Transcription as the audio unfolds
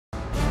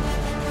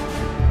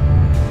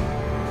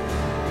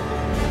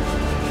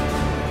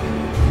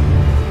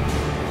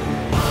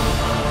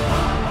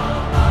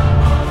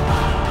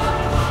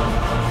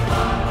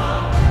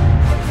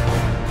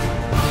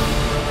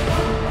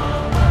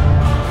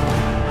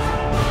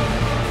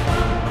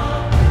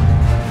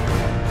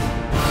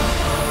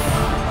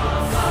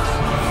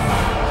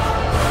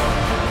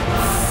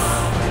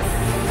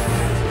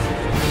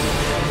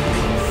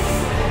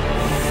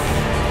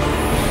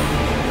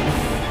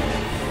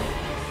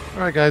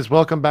Alright guys,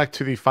 welcome back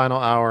to the final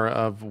hour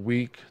of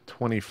week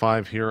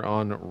 25 here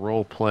on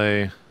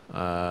Roleplay.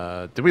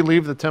 Did we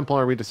leave the temple?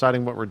 Are we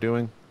deciding what we're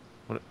doing?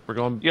 We're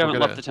going. You haven't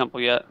left the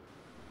temple yet.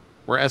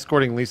 We're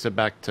escorting Lisa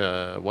back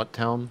to what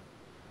town?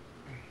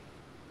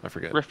 I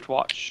forget.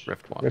 Riftwatch.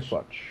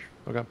 Riftwatch.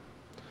 Okay.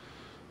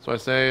 So I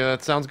say,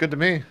 that sounds good to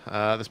me.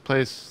 This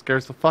place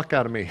scares the fuck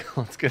out of me.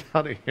 Let's get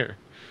out of here.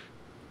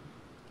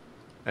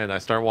 And I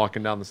start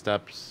walking down the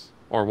steps,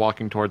 or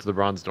walking towards the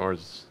bronze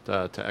doors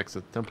to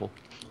exit the temple.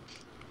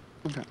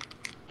 Okay.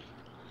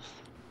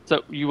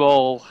 So you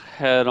all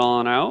head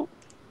on out.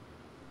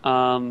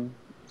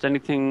 Is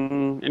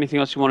anything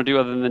else you want to do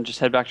other than just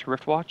head back to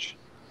Riftwatch?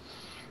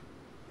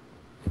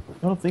 I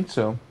don't think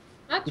so.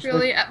 Not Just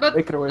really, but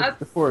make it away from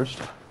the forest.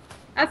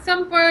 At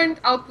some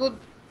point, I'll put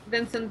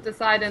Vincent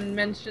aside and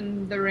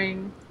mention the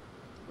ring,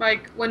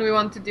 like when we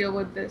want to deal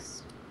with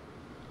this.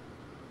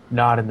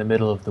 Not in the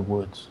middle of the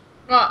woods.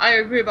 Well, I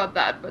agree about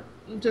that, but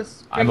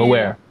just. I'm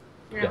aware.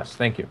 Yeah. Yes,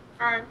 thank you.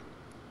 All right.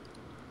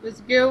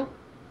 Let's go.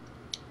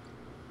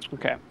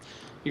 Okay.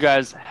 You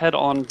guys head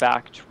on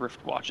back to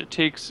Riftwatch. It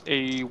takes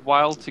a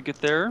while to get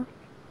there.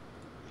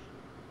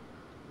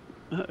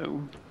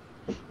 Uh-oh.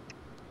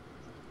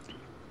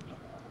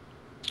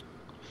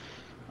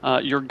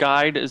 Your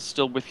guide is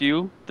still with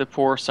you, the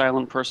poor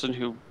silent person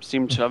who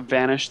seemed to have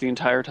vanished the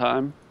entire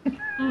time.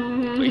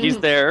 But he's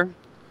there.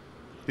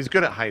 He's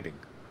good at hiding.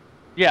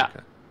 Yeah. Okay.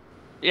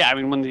 Yeah, I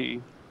mean, when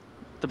the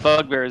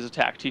bugbear is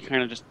attacked, he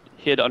kind of just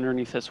hid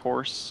underneath his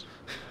horse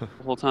the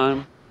whole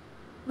time.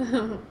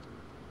 Where'd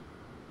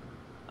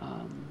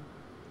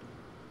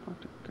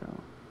it go?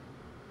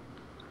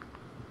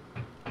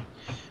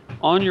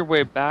 On your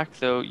way back,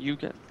 though, you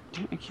get...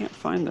 I can't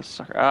find this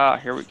sucker. Ah,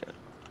 here we go.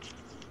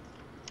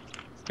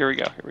 Here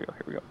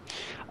we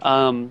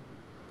go.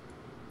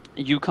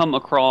 You come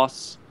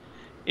across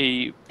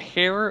a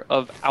pair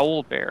of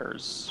owl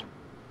bears.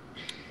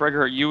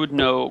 Gregor, you would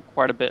know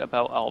quite a bit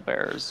about owl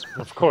bears.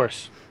 Of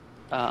course.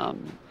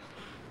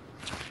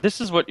 This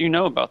is what you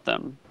know about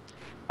them.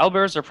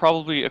 Owlbears are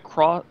probably the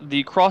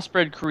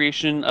crossbred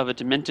creation of a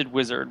demented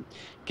wizard.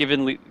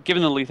 Given the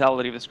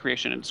lethality of this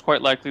creation, it's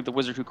quite likely the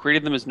wizard who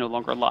created them is no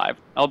longer alive.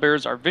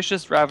 Owlbears are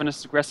vicious,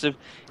 ravenous, aggressive,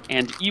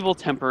 and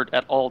evil-tempered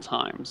at all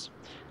times.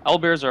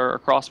 Owlbears are a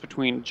cross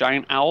between a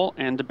giant owl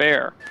and a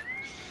bear.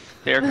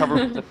 They are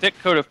covered with a thick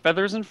coat of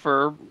feathers and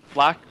fur,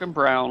 black and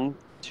brown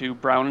to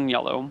brown and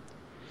yellow.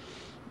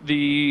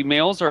 The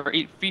males are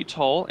 8 feet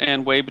tall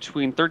and weigh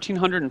between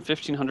 1,300 and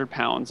 1,500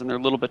 pounds, and they're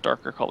a little bit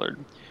darker colored.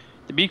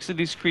 The beaks of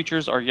these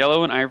creatures are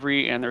yellow and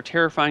ivory, and their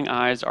terrifying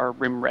eyes are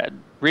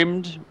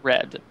rimmed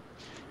red.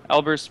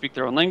 Owlbears speak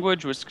their own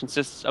language, which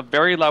consists of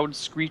very loud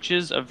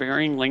screeches of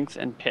varying length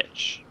and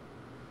pitch.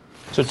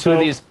 So two of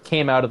these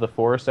came out of the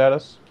forest at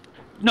us?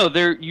 No,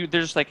 they're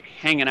just like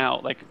hanging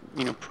out, like,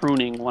 you know,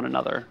 pruning one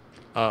another.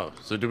 Oh,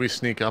 so do we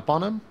sneak up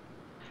on him?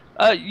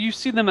 You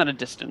see them at a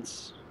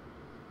distance.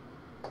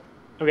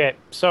 Okay,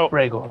 so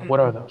Gregor, what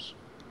are those?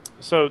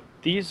 so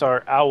these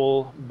are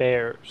owl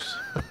bears.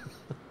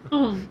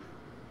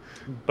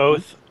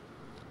 Both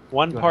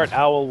one part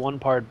owl, one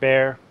part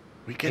bear.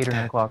 We get 8 or 9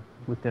 that. o'clock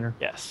with dinner.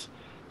 Yes.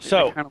 They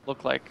So kind of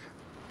look like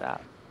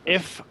that.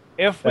 if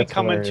we That's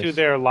come into hilarious.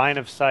 their line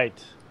of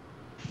sight,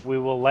 we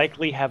will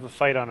likely have a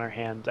fight on our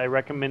hands. I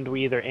recommend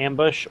we either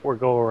ambush or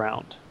go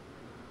around.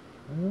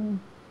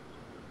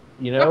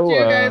 You Up know, to you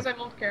guys, I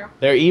don't care.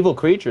 they're evil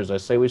creatures. I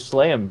say we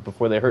slay them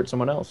before they hurt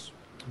someone else.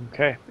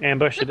 Okay,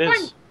 ambush Good it is.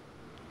 point.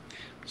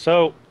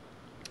 So,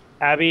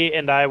 Abby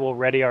and I will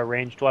ready our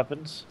ranged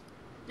weapons.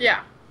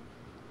 Yeah.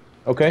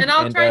 Okay. And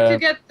I'll try to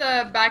get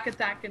the back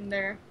attack in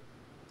there.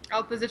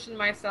 I'll position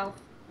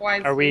myself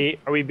wisely.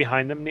 Are we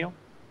behind them, Neil?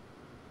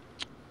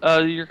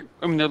 You're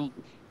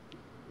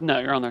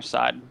on their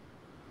side.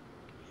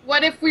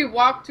 What if we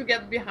walk to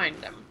get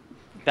behind them?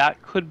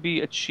 That could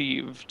be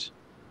achieved.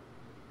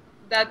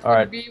 That All would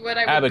right. be what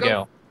I would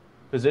Abigail, go.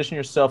 position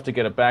yourself to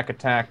get a back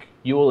attack.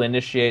 You will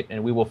initiate,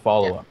 and we will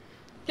follow Yeah. up.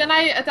 Can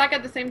I attack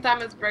at the same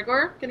time as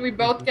Gregor? Can we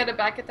both get a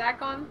back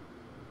attack on?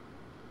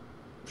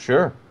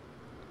 Sure.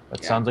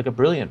 That Yeah. sounds like a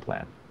brilliant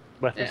plan.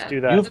 Let's Yeah. do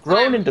that. You've That's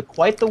grown fine. into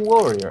quite the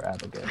warrior,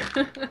 Abigail.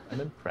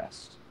 I'm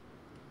impressed.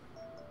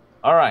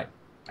 All right.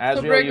 So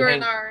Azrael, Gregor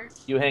and our...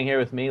 you hang here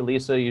with me.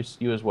 Lisa,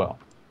 you as well.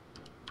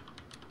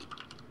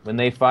 When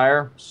they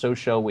fire, so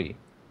shall we.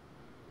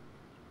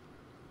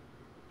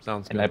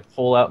 Sounds good. And I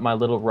pull out my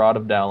little rod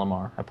of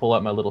Dalamar. I pull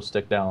out my little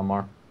stick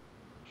Dalamar.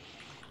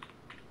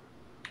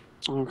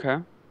 Okay.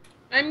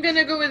 I'm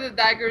gonna go with the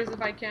daggers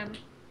if I can.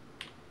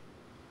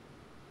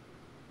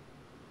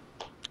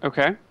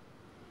 Okay.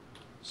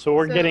 So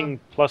we're So- getting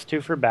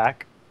 +2 for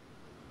back,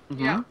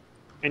 Yeah.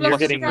 and Plus you're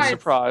getting surprise.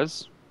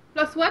 Surprise.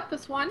 Plus what?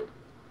 Plus 1?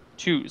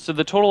 2. So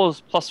the total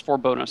is +4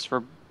 bonus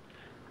for.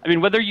 I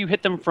mean, whether you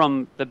hit them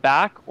from the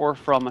back or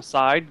from a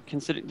side,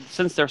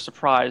 since they're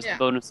surprised, Yeah. the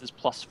bonus is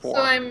 +4.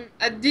 So I'm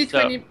at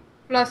D20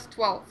 plus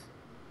 12.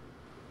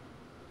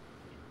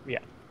 Yeah.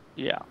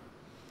 Yeah.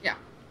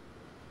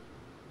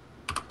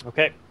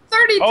 okay.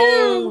 32!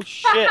 Oh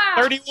shit!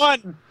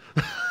 31.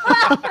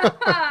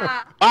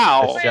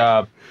 Wow. Nice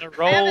job. The I have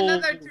roll.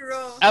 another to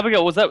roll.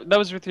 Abigail, that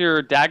was with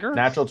your dagger?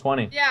 Natural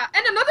 20. Yeah,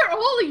 and another.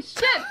 Holy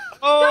shit!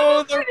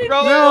 Oh, the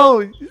roll.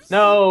 No.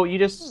 No, you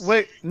just...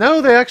 Wait.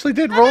 No, they actually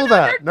did roll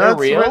that. They're That's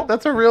real?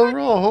 That's a real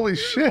roll. Holy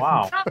shit.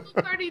 Wow. Double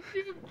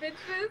 32, bitches.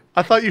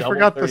 I thought you Double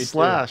forgot the 32.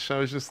 slash. I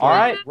was just All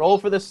like, right, roll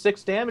for the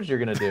 6 damage you're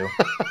going to do.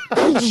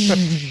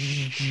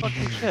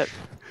 Fucking shit.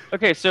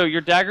 Okay, so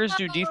your daggers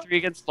do D3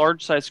 against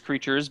large-sized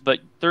creatures, but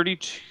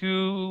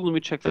 32... Let me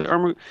check the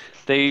armor.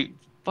 They...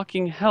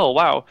 Fucking hell,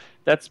 wow.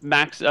 That's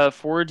max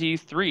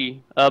 4d3.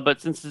 But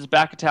since it's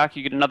back attack,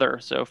 you get another.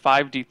 So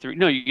 5d3.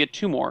 No, you get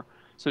 2 more.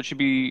 So it should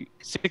be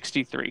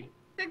 63.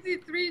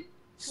 63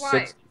 twice.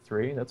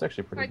 63? That's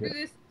actually If I pretty do good.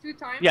 this 2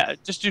 times. Yeah,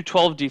 just do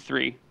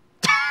 12d3.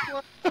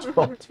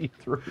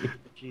 23.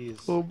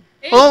 Jeez.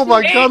 oh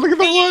my god, look at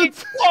the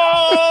ones.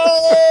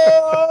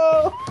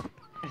 Whoa!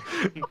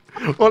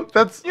 Well,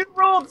 that's You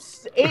rolled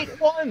 8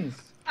 ones.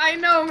 I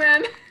know,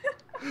 man.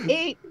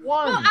 8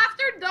 Well, ones.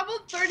 after double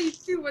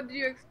 32, what do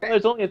you expect?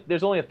 Well,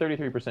 there's only a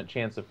 33%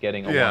 chance of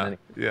getting a 1 yeah, anyway.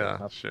 yeah,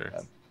 Not sure.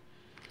 bad.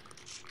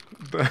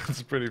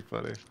 That's pretty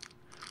funny.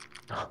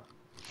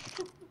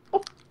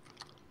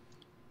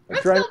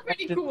 That's Try- still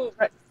pretty cool.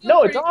 try- Still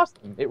No, it's pretty-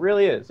 awesome. It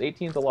really is.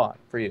 18's a lot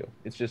for you.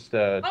 It's just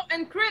Oh,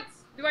 and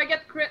crits. Do I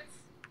get crits?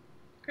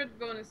 Crit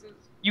bonuses.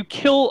 You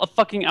kill a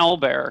fucking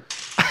owlbear.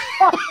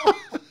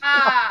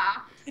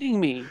 Ah. Kidding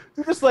me?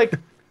 he just like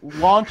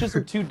launches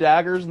with 2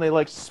 daggers and they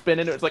like spin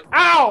into it. It's like,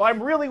 ow,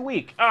 I'm really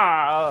weak.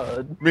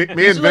 Ah. Me These and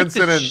are like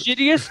Vincent the and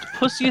shittiest,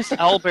 pussiest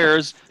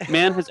owlbears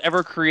man has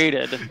ever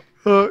created.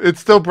 it's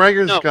still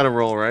Breger's No. got to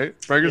roll, right?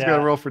 Breger's got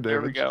to Yeah. roll for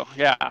There we damage.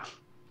 go. Yeah.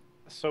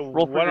 So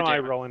Roll for what your am I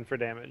damage. rolling for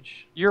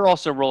damage? You're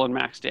also rolling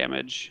max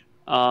damage.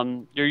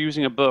 You're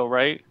using a bow,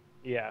 right?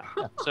 Yeah.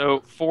 So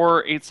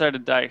 4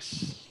 8-sided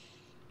dice.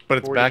 But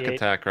it's back 48.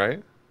 attack,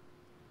 right?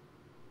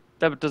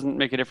 That doesn't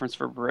make a difference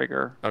for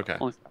Brager. Okay.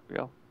 Only for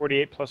Abigail.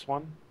 48 plus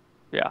 1?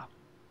 Yeah.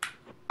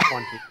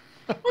 20.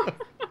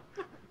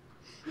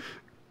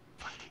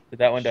 Did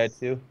that one die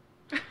too?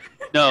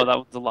 No, that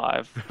one's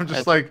alive. I'm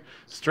just As- like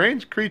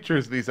strange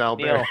creatures. These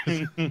owlbears.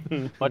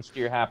 Neil, much to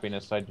your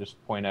happiness, I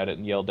just point at it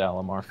and yell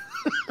Dalamar.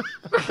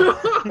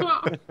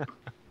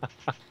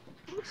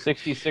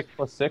 66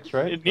 plus 6,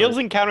 right? Neil's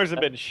encounters have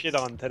been shit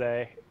on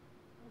today.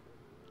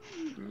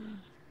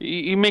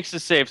 he makes a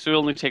save, so he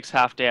only takes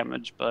half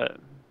damage, but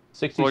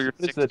 60, well, you're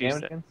what is the damage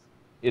 66. again?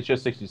 It's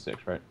just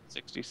 66, right?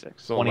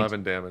 66. So 20.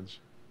 11 damage.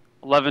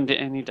 11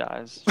 and he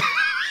dies.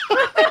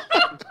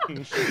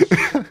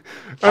 I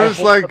was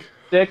hold like, up the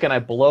stick and I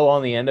blow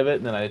on the end of it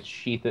and then I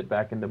sheath it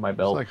back into my it's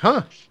belt. like,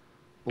 huh?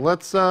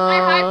 Let's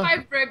I high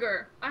five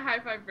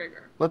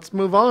Brigger. let's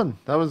move on.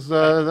 That was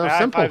I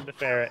simple. high-fived the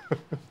ferret.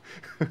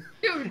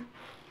 Dude,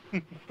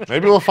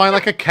 Maybe we'll find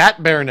like a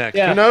cat bear next.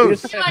 Yeah, Who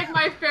knows? we I like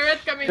my ferret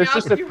coming There's out.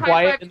 just a you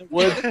quiet high-five in the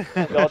woods. We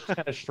all just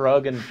kind of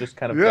shrug and just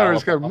kind of Yeah, we're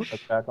just gallop gonna-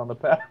 off back on the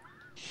path.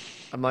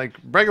 I'm like,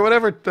 Brega,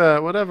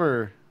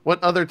 whatever.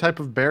 What other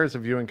type of bears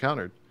have you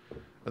encountered?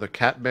 Are there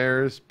cat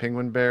bears,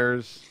 penguin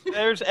bears?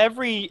 There's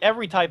every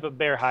type of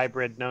bear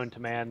hybrid known to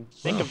man.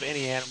 Think of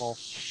any animal.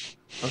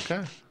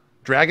 Okay.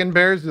 Dragon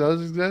bears, do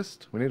those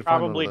exist? We need to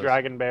find one Probably of those.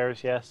 dragon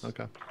bears, yes.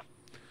 Okay.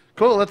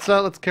 Cool, let's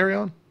carry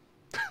on.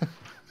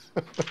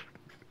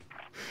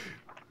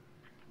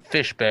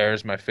 Fish bear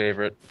is my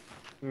favorite.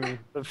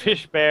 The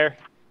fish bear.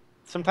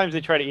 Sometimes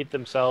they try to eat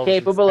themselves.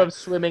 Capable of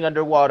swimming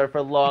underwater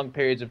for long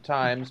periods of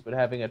times, but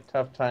having a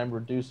tough time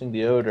reducing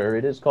the odor.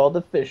 It is called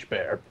the fish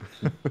bear.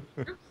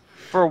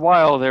 For a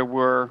while, there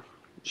were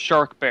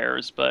shark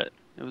bears, but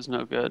it was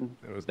no good.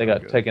 They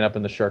got taken up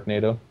in the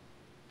Sharknado.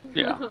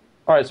 Yeah.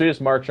 All right, so we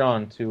just march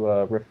on to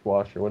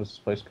Riftwash, or what is this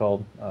place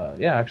called?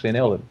 Yeah, actually, I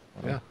nailed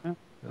it. Yeah.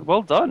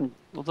 Well done.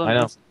 Well done. I know.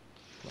 Vincent.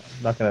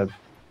 I'm not gonna.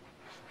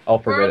 I'll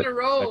We're forget on a it.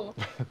 roll.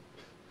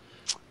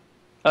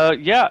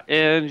 Yeah,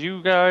 and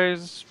you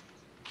guys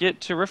get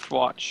to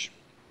Riftwatch.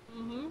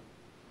 Mm-hmm.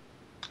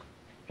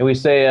 Can we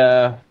say,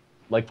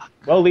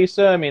 well,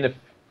 Lisa? I mean,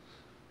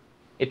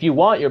 if you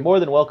want, you're more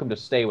than welcome to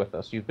stay with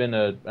us. You've been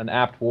an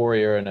apt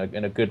warrior and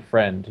a good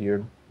friend.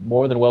 You're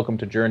more than welcome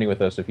to journey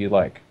with us if you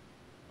like.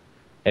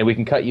 And we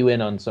can cut you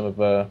in on some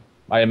of.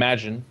 I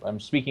imagine I'm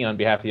speaking on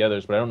behalf of the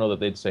others, but I don't know that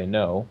they'd say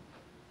no.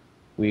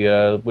 We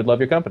would love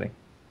your company.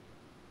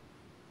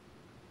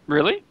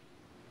 Really?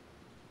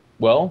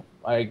 Well,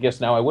 I guess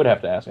now I would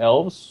have to ask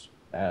elves,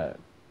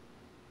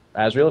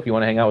 Azrael. If you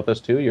want to hang out with us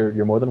too,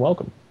 you're more than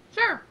welcome.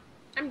 Sure,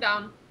 I'm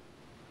down.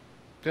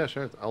 Yeah,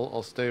 sure.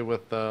 I'll stay here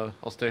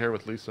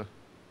with Lisa.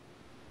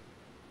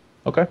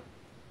 Okay,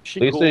 She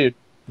Lisa, cool.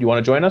 you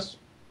want to join us?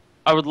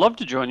 I would love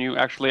to join you.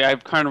 Actually,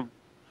 I've done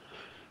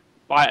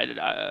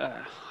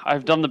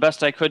the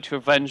best I could to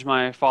avenge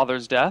my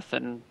father's death,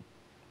 and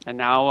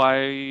now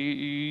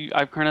I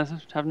kind of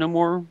have no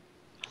more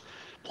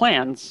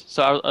plans.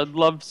 So I'd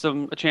love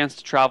a chance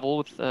to travel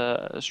with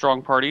a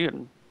strong party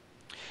and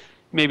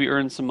maybe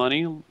earn some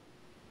money.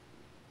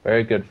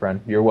 Very good,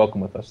 friend. You're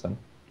welcome with us then.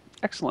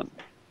 Excellent.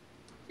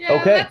 Yeah,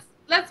 Okay.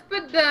 let's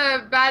put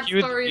the bad You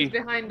would stories be-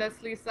 behind us,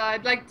 Lisa.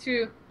 I'd like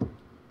to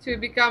to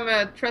become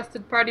a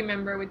trusted party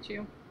member with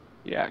you.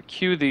 Yeah,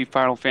 cue the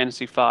Final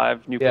Fantasy V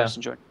new Yeah.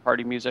 person joining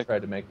party music,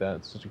 Tried to make that.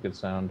 It's such a good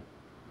sound.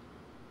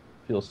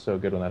 Feels so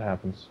good when that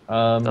happens.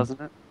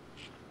 doesn't it?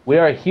 We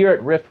are here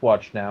at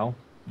Riftwatch now.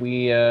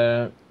 We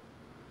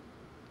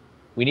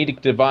need to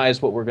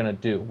devise what we're gonna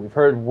do. We've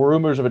heard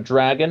rumors of a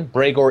dragon.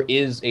 Bragor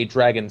is a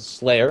dragon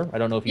slayer. I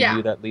don't know if you Yeah.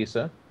 knew that,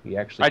 Lisa. He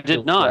actually I did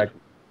killed not. dragon.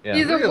 Yeah.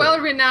 He's Really? a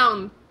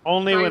well-renowned.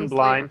 Only when Dragon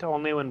blind.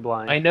 Only when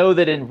blind. I know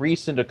that in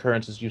recent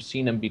occurrences you've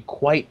seen him be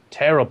quite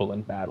terrible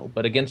in battle,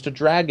 but against a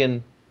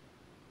dragon,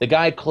 the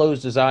guy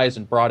closed his eyes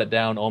and brought it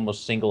down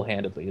almost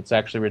single-handedly. It's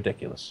actually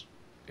ridiculous.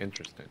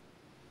 Interesting.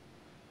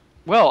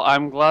 Well,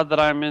 I'm glad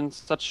that I'm in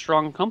such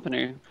strong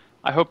company.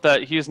 I hope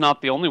that he's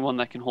not the only one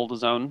that can hold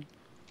his own.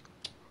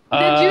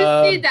 Did you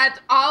see that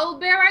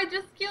owlbear I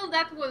just killed?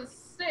 That was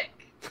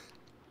sick.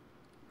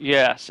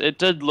 Yes, it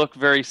did look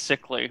very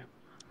sickly.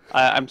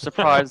 I'm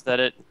surprised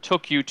that it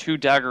took you 2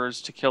 daggers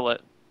to kill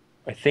it.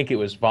 I think it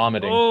was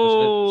vomiting.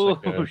 Oh,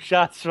 Wasn't it? It's like a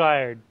shots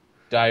fired.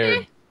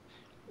 dire,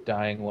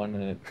 dying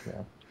one.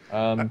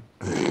 And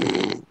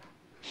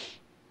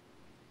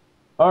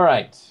all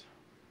right.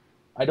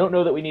 I don't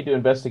know that we need to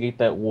investigate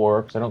that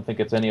war, because I don't think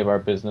it's any of our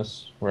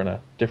business. We're in a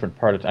different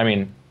part of... I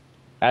mean,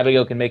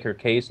 Abigail can make her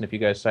case, and if you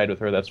guys side with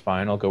her, that's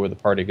fine. I'll go where the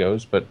party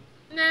goes, but...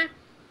 Nah,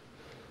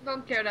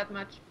 don't care that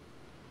much.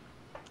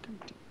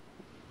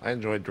 I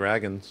enjoyed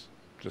dragons.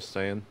 Just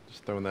saying.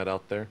 Just throwing that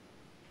out there.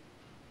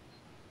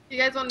 You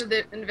guys want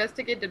to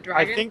investigate the I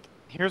dragon? think,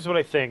 here's what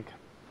I think.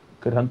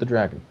 Could hunt the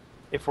dragon.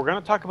 If we're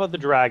going to talk about the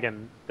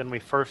dragon, then we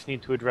first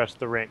need to address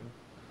the ring.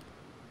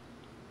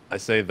 I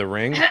say the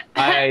ring.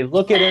 I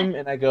look at him,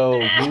 and I go,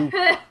 you...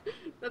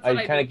 That's what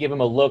I kind of give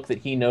him a look that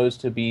he knows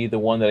to be the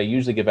one that I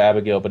usually give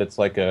Abigail, but it's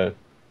like a...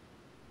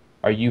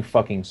 Are you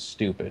fucking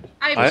stupid?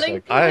 I I-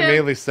 blink to I him,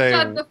 immediately say-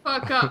 shut the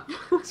fuck up.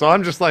 So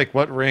I'm just like,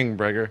 what ring,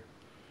 Breger?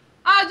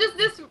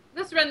 Just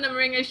this random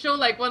ring. I show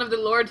like one of the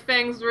Lord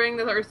Fang's ring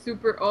that are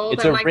super old.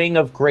 It's and a like, ring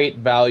of great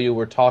value.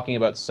 We're talking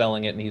about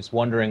selling it, and he's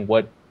wondering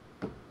what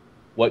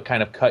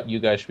kind of cut you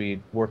guys should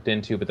be worked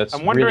into, but that's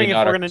I'm wondering really if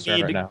not we're our going to concern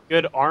need right now.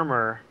 good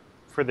armor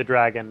for the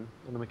dragon,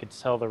 and then we could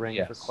sell the ring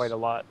for Yes. quite a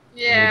lot.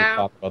 We need to Yeah,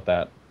 talk about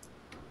that.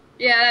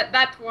 yeah,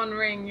 that one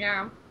ring.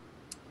 Yeah,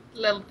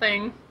 little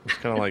thing. It's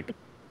kind of like,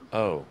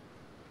 oh.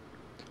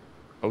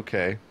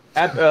 Okay.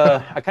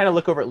 I kind of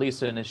look over at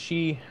Lisa, and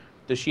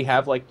does she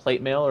have like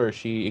plate mail, or is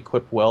she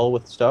equipped well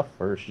with stuff,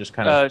 or is she just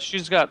kind of...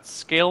 She's got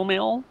scale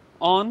mail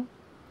on,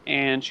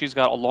 and she's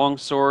got a long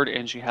sword,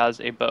 and she has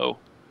a bow.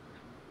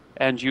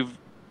 And you've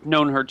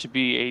known her to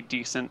be a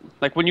decent...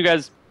 Like, when you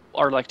guys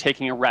are, like,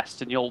 taking a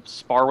rest and you'll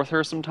spar with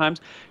her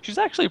sometimes, she's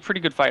actually a pretty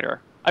good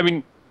fighter. I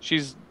mean,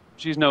 she's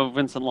no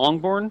Vincent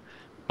Longborn,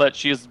 but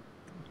she is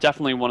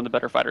definitely one of the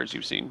better fighters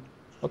you've seen.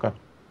 Okay.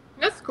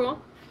 That's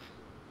cool.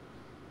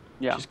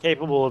 Yeah. She's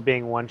capable of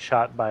being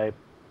one-shot by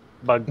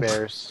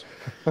bugbears.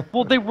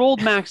 Well, they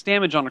rolled max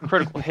damage on a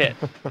critical hit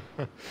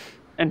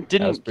and was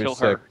didn't pretty kill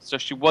her, sick. so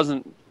she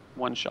wasn't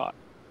one shot.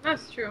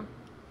 That's true.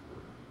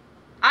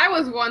 I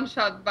was one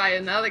shot by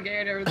an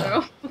alligator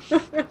though.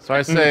 So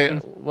I say,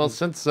 well,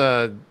 since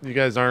you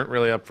guys aren't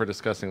really up for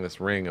discussing this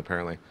ring,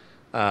 apparently.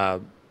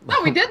 No,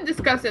 we did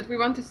discuss it. We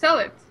want to sell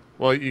it.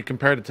 Well, you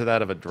compared it to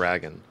that of a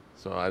dragon,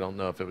 so I don't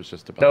know if it was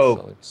just about So,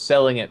 selling.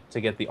 selling it to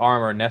get the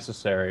armor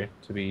necessary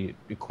to be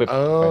equipped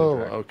Oh, to fight a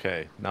dragon.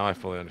 okay. Now I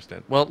fully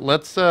understand. Well,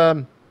 let's.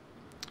 I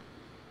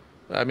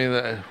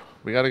mean,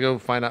 we got to go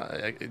find out.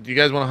 Do you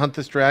guys want to hunt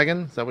this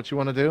dragon? Is that what you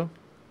want to do?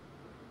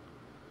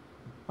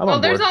 I'm Well,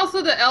 on there's board.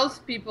 also the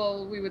elf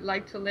people we would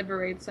like to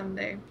liberate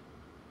someday.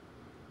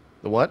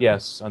 The what?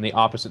 Yes, on the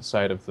opposite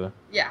side of the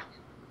Yeah.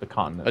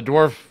 continent. A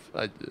dwarf.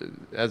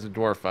 As a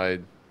dwarf,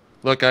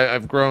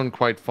 I've grown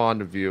quite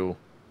fond of you,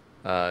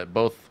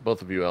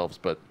 both of you elves,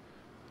 but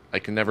I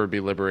can never be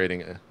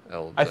liberating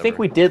elves. I think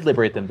ever. we did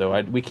liberate them,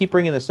 though. We keep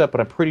bringing this up, but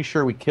I'm pretty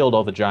sure we killed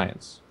all the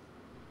giants.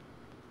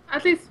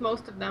 At least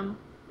most of them.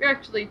 We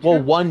actually. Well,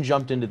 trooped- one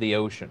jumped into the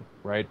ocean,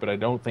 right? But I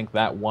don't think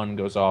that one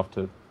goes off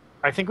to...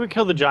 I think we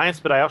killed the giants,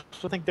 but I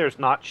also think there's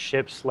not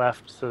ships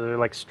left, so they're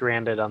like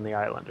stranded on the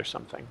island or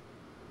something.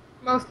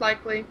 Most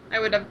likely, I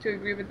would have to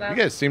agree with that. You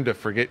guys seem to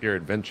forget your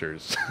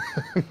adventures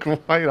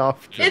quite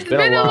often. It's been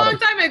been a a lot. long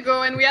time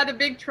ago, and we had a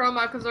big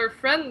trauma because our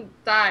friend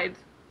died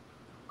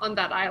on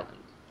that island.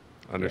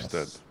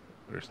 Understood. Yes.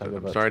 Understood. Talk I'm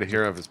about- sorry to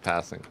hear of his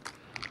passing.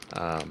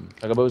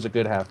 Tagabo was a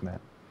good half-man.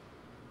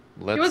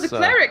 Let's, He was a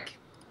cleric.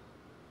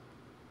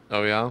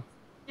 Oh yeah.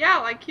 Yeah,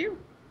 like you.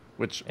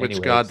 Which Anyways.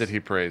 god did he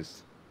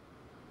praise?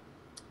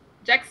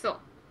 Jaxel.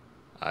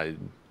 I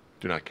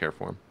do not care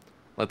for him.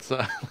 Let's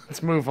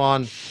let's move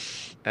on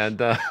and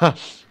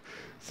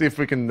see if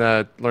we can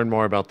learn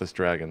more about this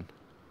dragon.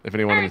 If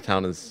anyone in the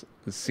town has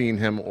seen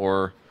him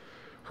or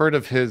heard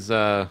of his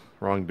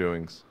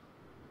wrongdoings.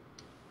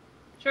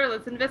 Sure,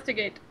 let's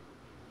investigate.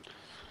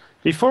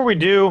 Before we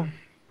do,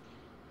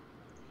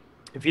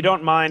 if you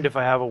don't mind if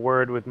I have a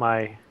word with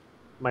my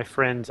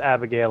friends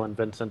Abigail and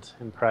Vincent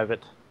in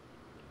private.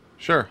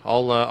 Sure,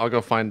 I'll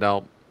go find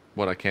out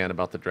what I can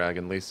about the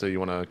dragon. Lisa, you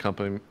want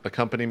to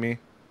accompany me?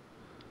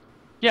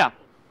 Yeah.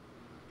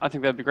 I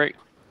think that'd be great.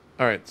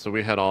 All right, so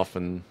we head off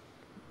and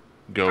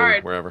go All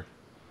right. wherever.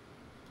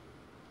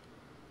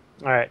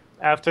 All right.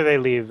 After they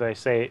leave, they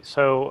say,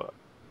 so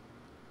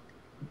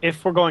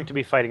if we're going to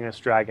be fighting this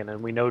dragon,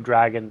 and we know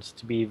dragons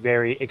to be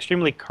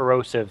extremely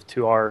corrosive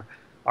to our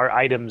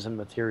items and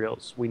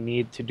materials, we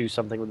need to do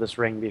something with this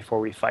ring before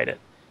we fight it.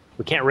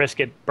 We can't risk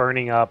it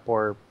burning up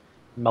or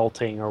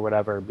melting or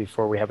whatever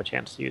before we have a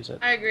chance to use it.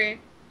 I agree.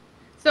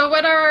 So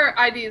what are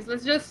our IDs?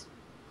 Let's just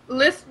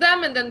list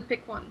them and then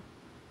pick one.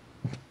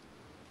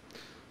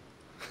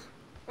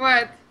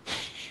 What?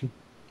 I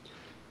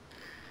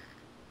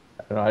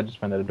don't know, I just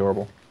find that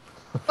adorable.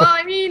 Well,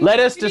 I mean... Let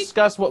us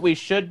discuss what we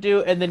should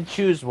do and then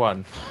choose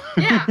one.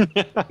 Yeah.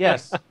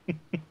 Yes.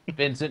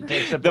 Vincent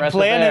takes a The breath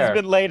plan of air. has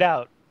been laid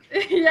out.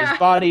 Yeah. His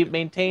body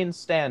maintains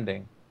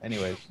standing.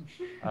 Anyways.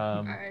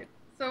 Alright.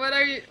 So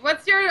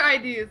what's your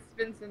IDs,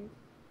 Vincent?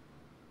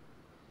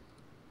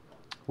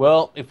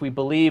 Well, if we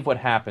believe what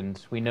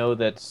happened, we know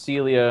that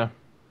Celia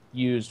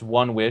used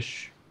one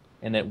wish,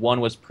 and that one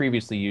was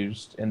previously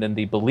used, and then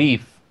the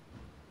belief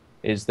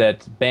is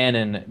that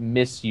Bannon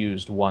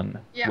misused one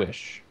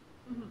wish.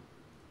 Mm-hmm.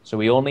 So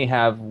we only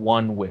have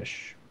one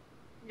wish.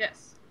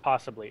 Yes.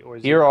 Possibly. Or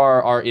Here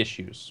are our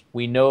issues.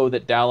 We know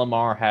that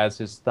Dalamar has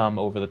his thumb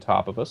over the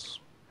top of us.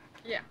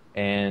 Yeah.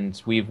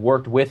 And we've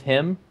worked with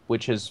him,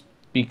 which has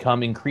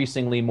become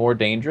increasingly more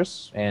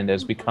dangerous, and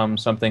has become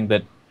something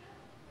that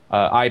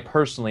I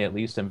personally, at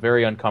least, am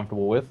very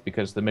uncomfortable with,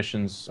 because the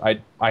missions...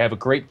 I have a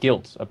great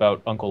guilt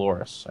about Uncle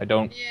Oris. I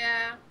don't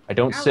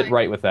sit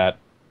right with that.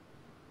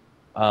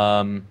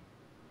 So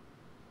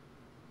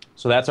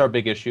that's our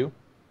big issue.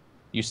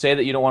 You say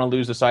that you don't want to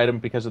lose this item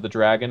because of the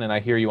dragon, and I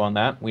hear you on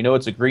that. We know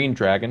it's a green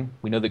dragon.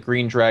 We know that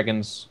green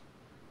dragons,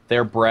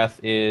 their breath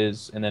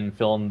is, and then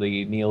fill in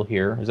the Neal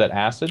here. Is that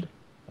acid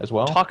as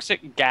well?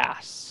 Toxic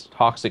gas.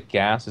 Toxic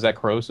gas. Is that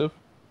corrosive?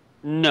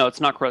 No,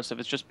 it's not corrosive.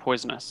 It's just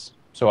poisonous.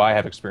 So I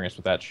have experience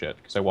with that shit,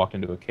 because I walked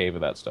into a cave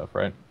of that stuff,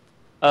 right?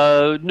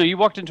 No, you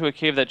walked into a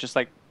cave that just,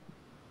 like,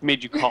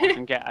 made you cough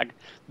and gag.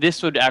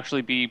 This would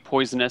actually be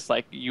poisonous,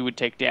 like, you would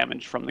take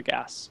damage from the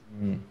gas.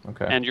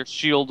 Okay. And your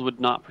shield would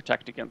not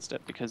protect against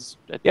it, because...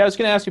 Yeah, I was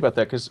going to ask you about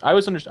that, because I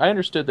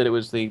understood that it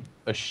was a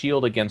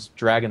shield against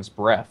dragon's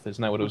breath. Isn't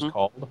that what it was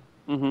called?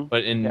 Mm-hmm.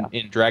 But in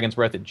dragon's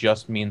breath, it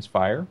just means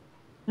fire?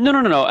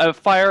 No.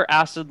 Fire,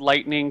 acid,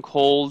 lightning,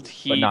 cold,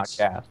 heat... But not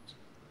gas.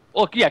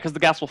 Well, yeah, because the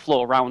gas will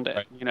flow around it.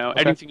 Right. You know, Okay.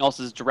 anything else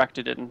is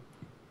directed in...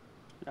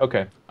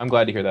 Okay, I'm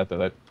glad to hear that,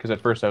 though, because at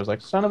first I was like,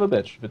 son of a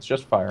bitch, if it's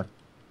just fire.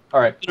 All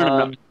right.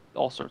 No.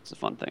 All sorts of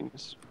fun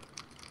things.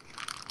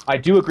 I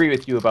do agree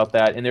with you about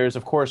that, and there is,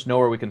 of course,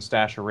 nowhere we can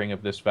stash a ring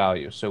of this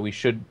value, so we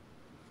should...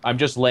 I'm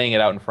just laying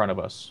it out in front of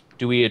us.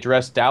 Do we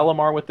address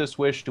Dalamar with this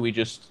wish? Do we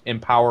just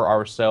empower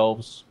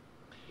ourselves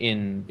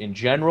in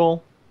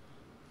general?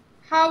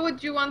 How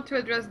would you want to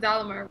address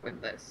Dalamar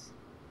with this?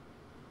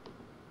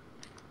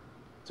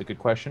 It's a good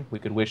question. We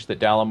could wish that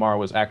Dalamar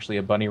was actually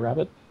a bunny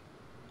rabbit.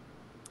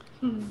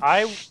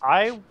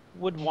 I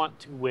would want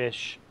to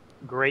wish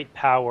great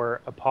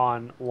power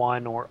upon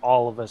one or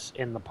all of us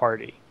in the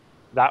party.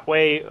 That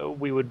way,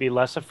 we would be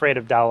less afraid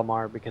of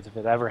Dalamar, because if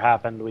it ever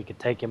happened, we could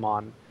take him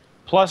on.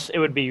 Plus, it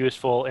would be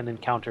useful in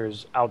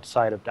encounters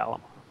outside of Dalamar.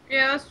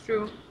 Yeah, that's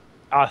true.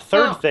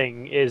 Third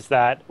thing is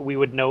that we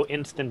would know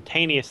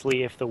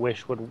instantaneously if the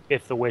wish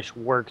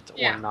worked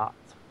or not.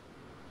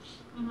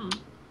 Mm-hmm.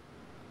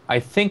 I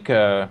think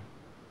an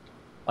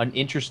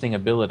interesting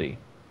ability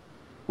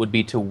would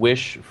be to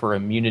wish for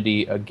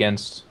immunity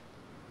against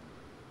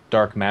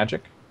dark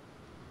magic.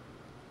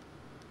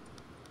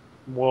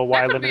 Well,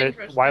 why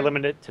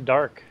limit it to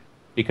dark?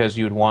 Because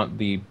you'd want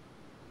to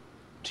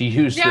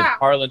use the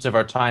parlance of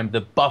our time,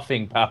 the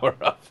buffing power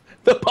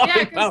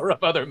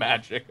of other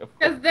magic.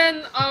 Because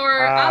then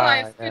our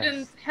allies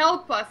couldn't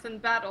help us in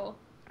battle.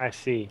 I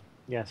see.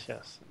 Yes,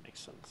 that makes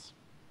sense.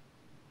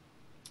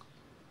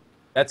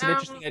 That's an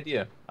interesting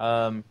idea.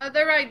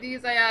 Other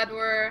ideas I had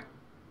were,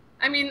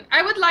 I mean,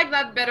 I would like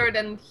that better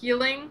than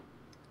healing.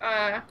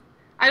 I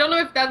don't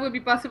know if that would be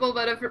possible,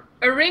 but if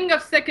a ring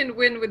of second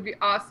wind would be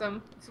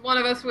awesome. So one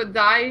of us would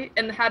die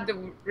and had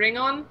the ring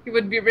on, he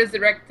would be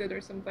resurrected or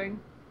something.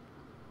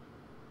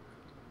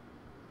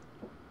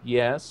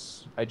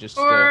 Yes, I just...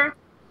 Or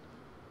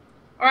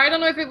I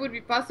don't know if it would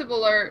be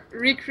possible, or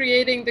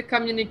recreating the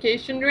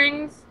communication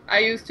rings I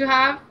used to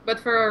have, but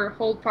for our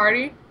whole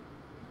party.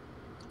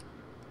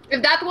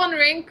 If that one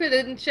ring could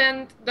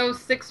enchant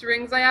those 6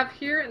 rings I have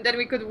here, and then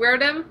we could wear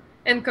them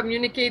and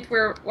communicate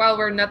while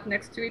we're not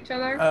next to each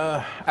other.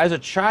 As a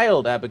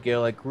child,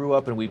 Abigail, I grew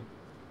up and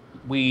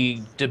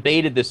we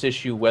debated this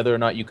issue whether or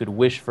not you could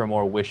wish for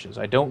more wishes.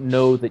 I don't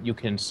know that you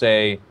can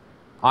say,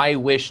 I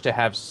wish to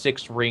have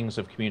 6 rings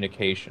of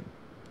communication.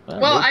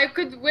 Well, I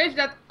could wish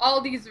that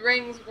all these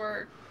rings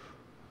were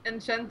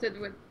enchanted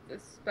with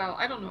this spell.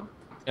 I don't know.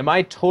 Am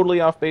I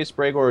totally off base,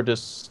 Brago, or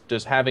does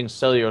having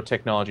cellular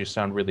technology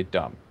sound really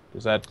dumb?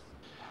 Does that...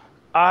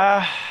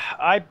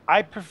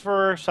 I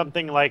prefer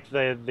something like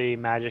the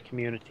magic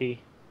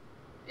community.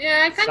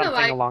 Yeah, I kind of like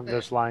something along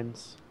those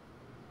lines.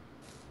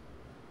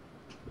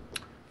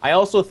 I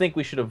also think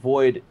we should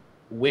avoid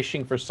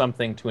wishing for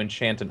something to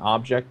enchant an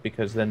object,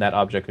 because then that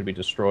object could be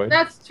destroyed.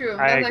 That's true.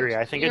 I That's agree.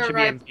 I think it you're should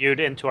right. be imbued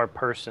into our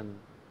person.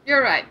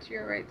 You're right.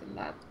 You're right in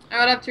that. I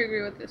would have to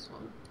agree with this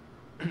one.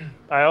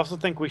 I also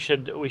think we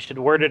should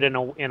word it in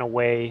a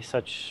way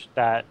such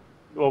that,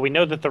 well, we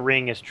know that the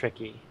ring is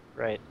tricky,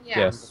 right? Yeah.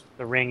 Yes.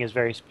 The ring is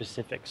very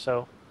specific.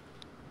 So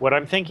what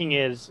I'm thinking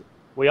is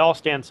we all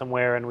stand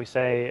somewhere and we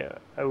say,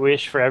 I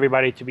wish for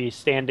everybody to be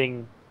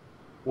standing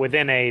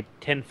within a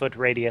 10-foot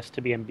radius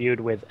to be imbued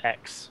with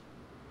X.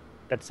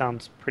 That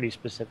sounds pretty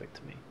specific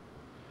to me.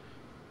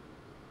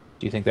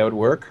 Do you think that would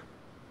work?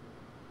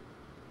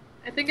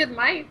 I think it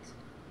might.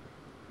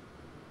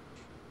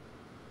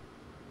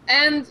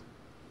 And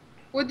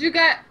would you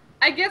guys...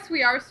 I guess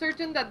we are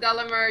certain that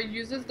Dalamar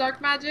uses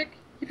dark magic.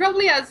 He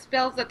probably has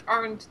spells that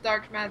aren't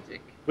dark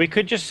magic. We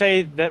could just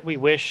say that we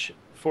wish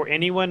for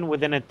anyone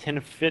within a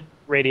 10-foot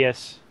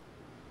radius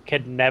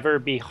could never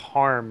be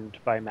harmed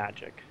by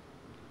magic.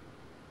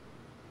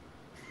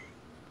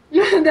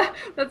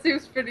 that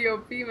seems pretty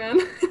OP, man.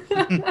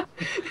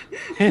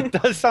 It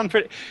does sound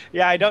pretty...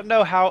 Yeah, I don't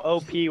know how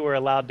OP we're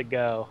allowed to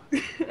go.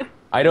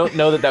 I don't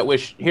know that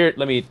wish... Here,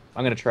 I'm going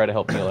to try to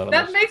help Neal out on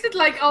That this. makes it,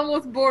 like,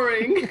 almost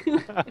boring.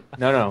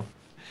 No.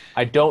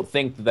 I don't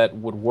think that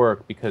would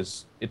work,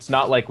 because it's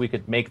not like we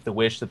could make the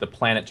wish that the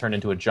planet turned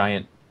into a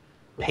giant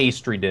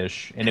pastry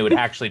dish, and it would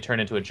actually turn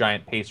into a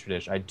giant pastry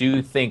dish. I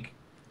do think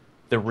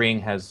the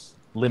ring has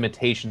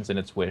limitations in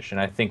its wish,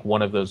 and I think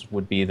one of those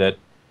would be that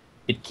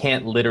it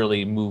can't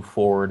literally move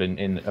forward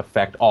and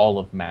affect all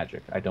of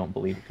magic. I don't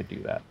believe it could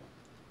do that.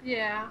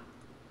 Yeah.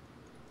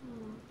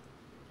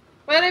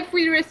 What if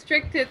we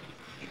restrict it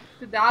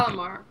to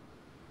Dalamar?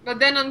 But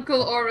then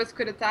Uncle Horus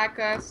could attack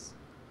us.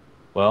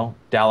 Well,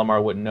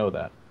 Dalamar wouldn't know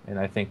that, and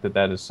I think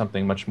that is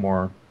something much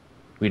more...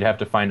 We'd have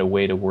to find a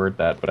way to word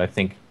that, but I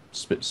think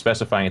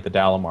specifying it to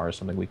Dalamar is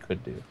something we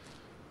could do.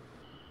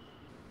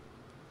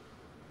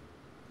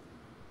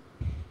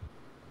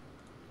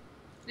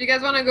 Do you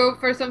guys want to go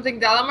for something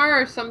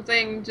Dalamar or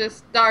something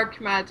just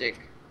dark magic?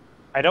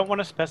 I don't want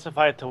to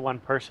specify it to one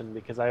person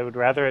because I would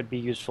rather it be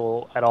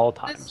useful at all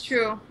times. That's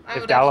true.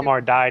 If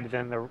Dalamar died,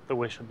 then the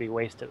wish would be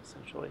wasted,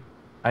 essentially.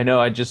 I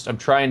know, I'm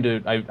trying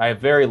to... I have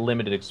very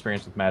limited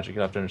experience with magic,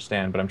 you have to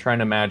understand, but I'm trying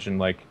to imagine,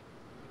 like,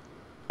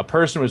 a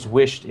person was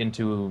wished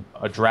into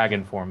a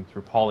dragon form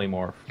through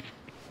polymorph.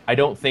 I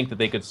don't think that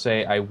they could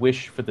say, I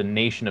wish for the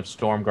nation of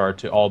Stormguard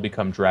to all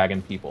become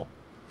dragon people,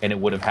 and it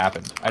would have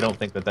happened. I don't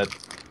think that...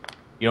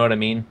 You know what I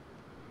mean?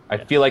 I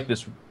feel like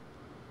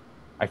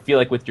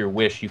with your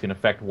wish, you can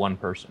affect one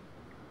person.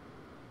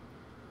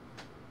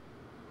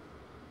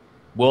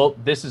 Well,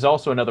 this is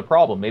also another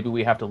problem. Maybe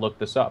we have to look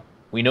this up.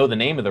 We know the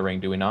name of the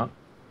ring, do we not?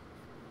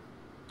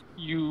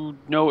 You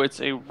know it's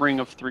a ring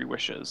of 3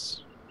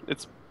 wishes.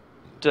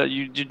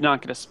 You did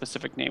not get a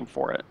specific name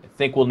for it. I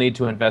think we'll need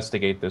to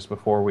investigate this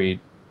before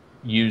we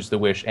use the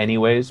wish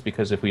anyways,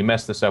 because if we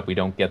mess this up, we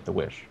don't get the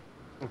wish.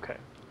 Okay.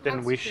 Then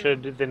That's we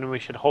true.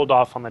 should hold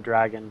off on the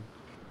dragon.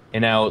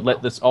 And now,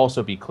 let this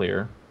also be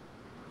clear.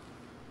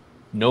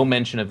 No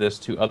mention of this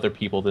to other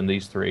people than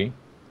these 3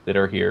 that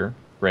are here,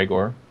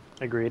 Gregor.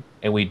 Agreed.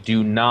 And we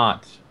do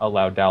not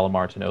allow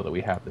Dalamar to know that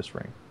we have this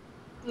ring.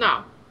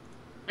 No.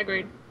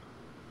 Agreed.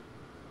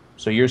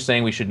 So you're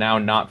saying we should now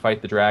not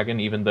fight the dragon,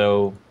 even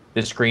though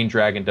this green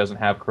dragon doesn't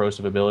have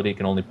corrosive ability, it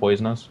can only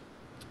poison us?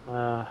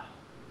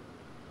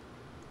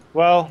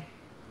 Well,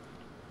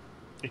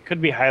 it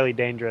could be highly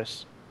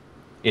dangerous.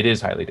 It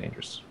is highly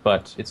dangerous,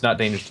 but it's not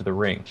dangerous to the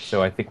ring,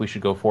 so I think we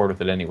should go forward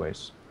with it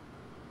anyways.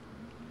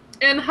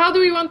 And how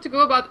do we want to go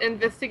about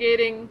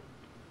investigating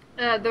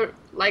the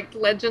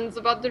legends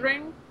about the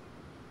ring?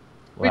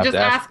 We'll we have just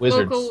to ask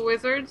wizards. local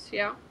wizards,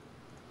 yeah.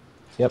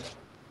 Yep.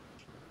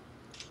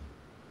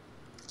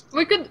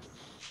 We could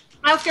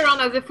ask around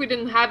as if we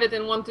didn't have it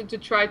and wanted to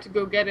try to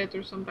go get it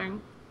or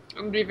something.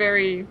 It would be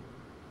very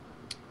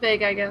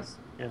vague, I guess.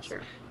 Yes.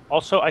 Sure.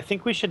 Also, I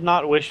think we should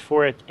not wish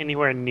for it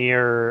anywhere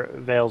near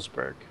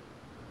Valesburg.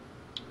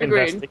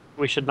 Agreed.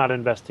 We should not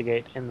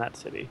investigate in that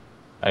city.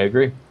 I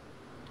agree.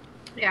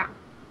 Yeah.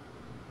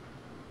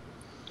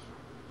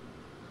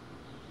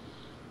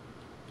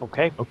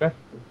 Okay, Okay.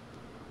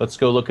 Let's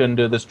go look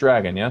into this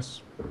dragon,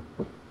 yes?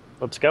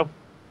 let's go.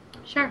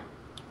 Sure.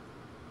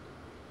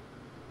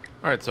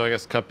 All right, so I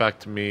guess cut back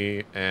to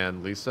me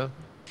and Lisa.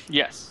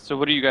 Yes. So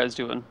what are you guys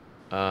doing?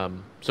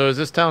 So does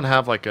this town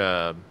have like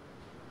a...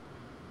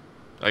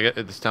 I guess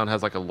this town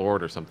has like a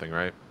lord or something,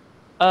 right?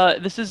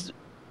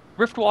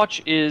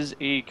 Riftwatch is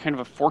a kind of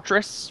a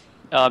fortress.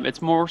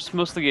 It's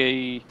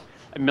mostly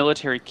a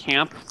military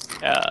camp,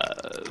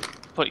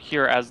 put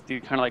here as the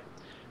kind of like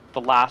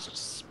the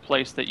last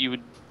place that you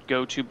would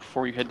go to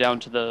before you head down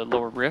to the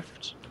lower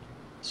rift.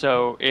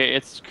 So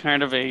it's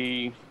kind of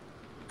a...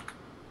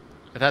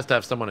 It has to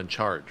have someone in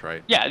charge,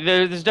 right? Yeah,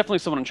 there's definitely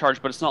someone in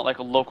charge, but it's not like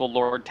a local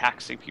lord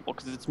taxing people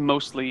because it's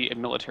mostly a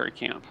military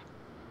camp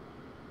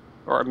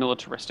or a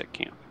militaristic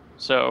camp.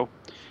 So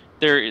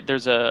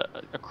there's a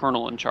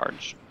colonel in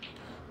charge.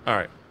 All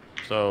right.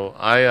 So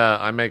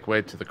I make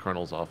way to the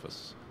colonel's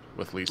office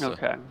with Lisa.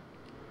 Okay.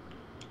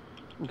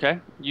 Okay,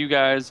 you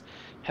guys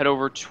head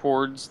over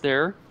towards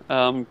there,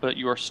 but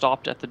you are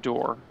stopped at the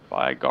door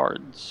by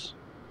guards.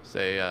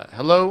 Say,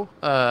 hello.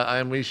 I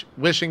am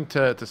wishing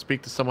to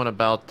speak to someone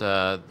about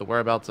the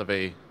whereabouts of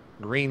a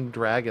green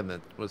dragon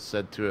that was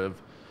said to have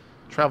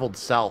traveled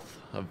south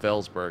of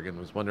Velsburg, and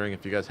was wondering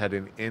if you guys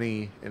had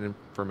any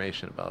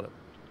information about it.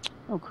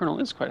 Oh, Colonel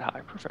is quite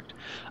high. Perfect.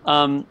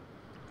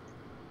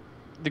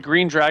 The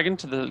green dragon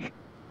to the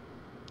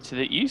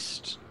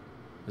east.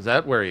 Is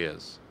that where he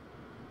is?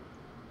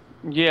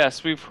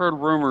 Yes, we've heard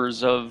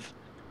rumors of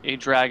a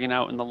dragon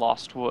out in the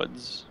Lost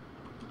Woods.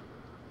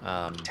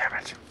 Damn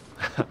it.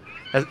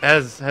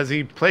 Has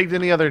he plagued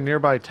any other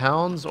nearby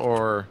towns,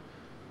 or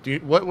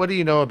what do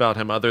you know about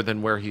him other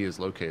than where he is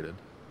located?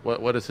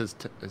 What is his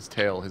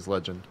tale, his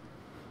legend?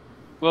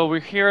 Well,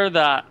 we hear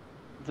that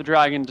the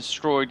dragon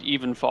destroyed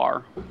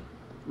Evenfar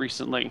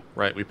recently.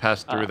 Right, we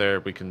passed through there.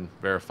 We can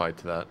verify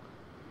to that.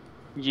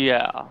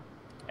 Yeah,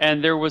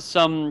 and there was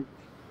some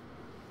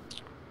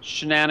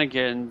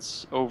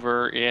shenanigans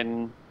over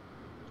in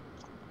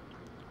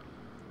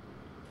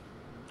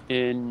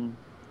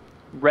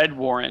Red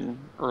Warren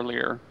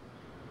earlier,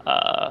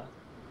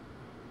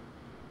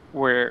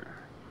 where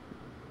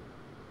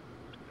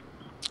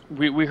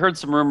we heard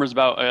some rumors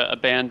about a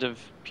band of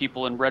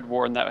people in Red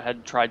Warren that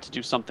had tried to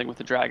do something with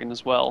the dragon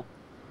as well,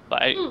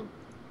 but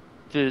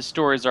the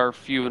stories are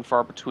few and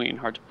far between,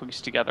 hard to piece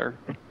together.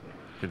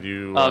 Could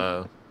you?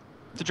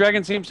 The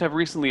dragon seems to have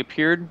recently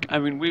appeared. I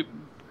mean,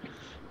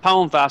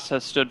 Palenfast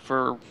has stood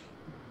for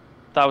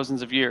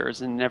thousands of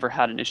years and never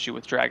had an issue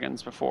with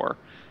dragons before,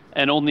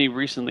 and only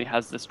recently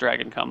has this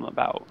dragon come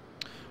about.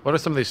 What are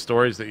some of these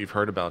stories that you've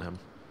heard about him?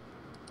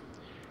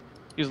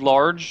 He's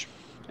large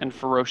and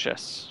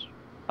ferocious.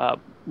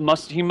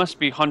 He must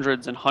be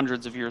hundreds and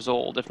hundreds of years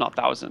old, if not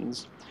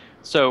thousands.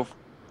 So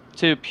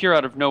to appear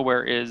out of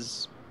nowhere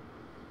is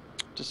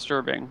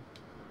disturbing.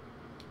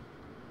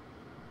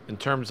 In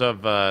terms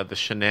of the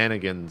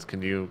shenanigans,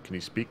 can you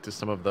speak to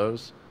some of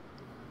those?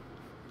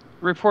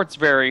 Reports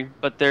vary,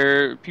 but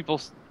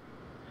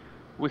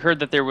we heard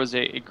that there was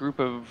a group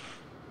of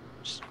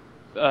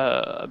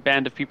a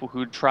band of people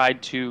who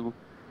tried to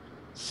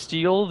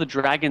steal the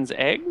dragon's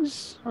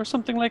eggs or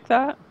something like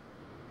that.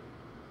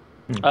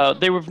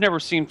 They were never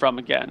seen from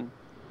again,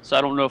 so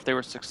I don't know if they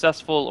were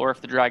successful or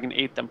if the dragon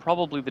ate them.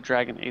 Probably the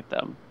dragon ate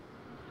them,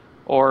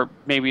 or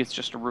maybe it's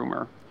just a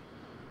rumor.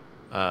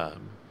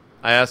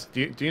 I asked,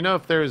 do you know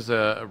if there's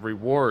a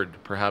reward,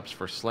 perhaps,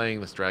 for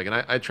slaying this dragon?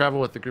 I travel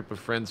with a group of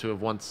friends who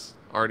have once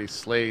already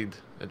slayed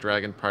a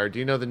dragon prior. Do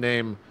you know the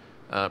name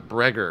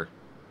Breger,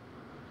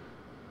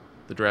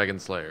 the Dragon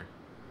Slayer?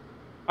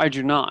 I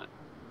do not.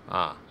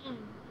 Ah.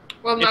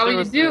 Well, now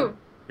you do.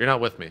 You're not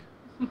with me.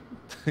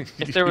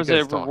 If there was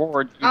a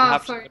reward, you'd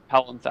have to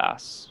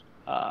Palenthas.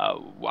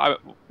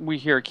 We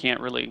here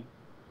can't really,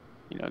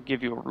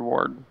 give you a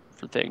reward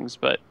for things,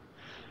 but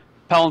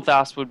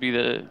Palenthas would be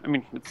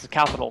it's the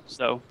capital,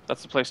 so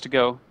that's the place to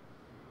go.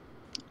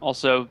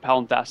 Also,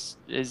 Palenthas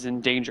is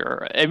in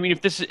danger. I mean,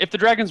 if the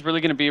dragon's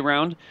really going to be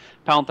around,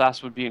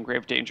 Palenthas would be in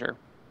grave danger.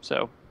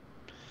 So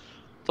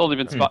it's only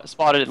been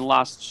spotted in the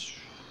last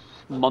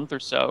month or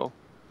so.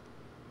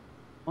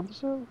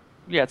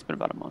 Yeah, it's been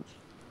about a month.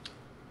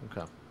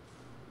 Okay.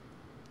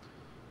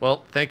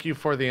 Well, thank you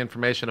for the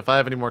information. If I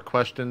have any more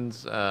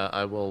questions,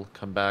 I will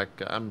come back.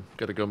 I'm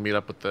going to go meet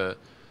up with the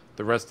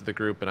rest of the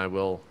group, and I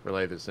will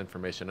relay this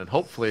information. And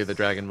hopefully the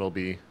dragon will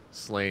be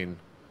slain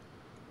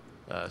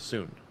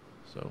soon.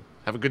 So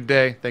have a good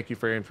day. Thank you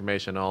for your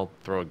information. I'll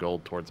throw a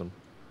gold towards him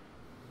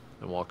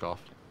and walk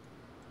off.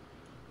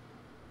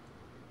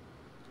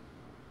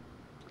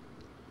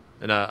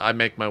 And I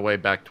make my way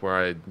back to where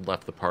I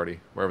left the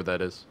party, wherever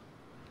that is.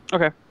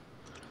 Okay.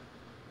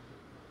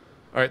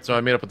 All right, so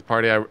I meet up with the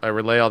party. I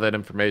relay all that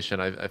information.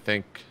 I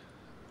think,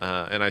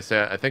 and I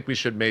say, I think we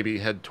should maybe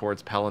head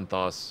towards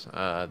Palenthos.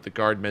 The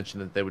guard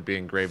mentioned that they would be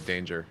in grave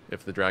danger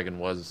if the dragon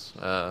was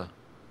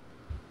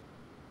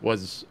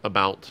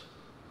about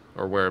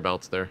or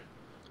whereabouts there.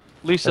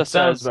 Lisa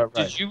says,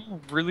 "Did you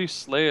really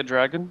slay a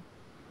dragon?"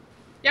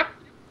 Yep.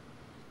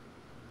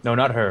 No,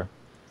 not her.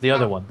 The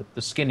other one,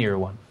 the skinnier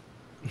one.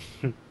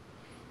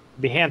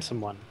 The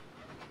handsome one.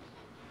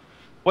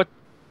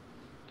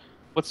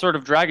 What sort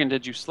of dragon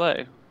did you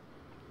slay?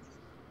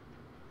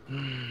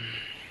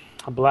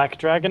 A black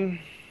dragon?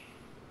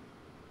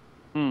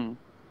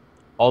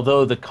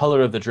 Although the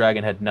color of the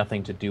dragon had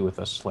nothing to do with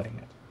us slaying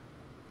it.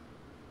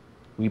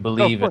 We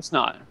believe of course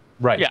not.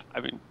 Right. Yeah,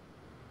 I mean,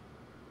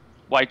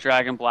 white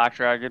dragon, black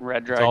dragon,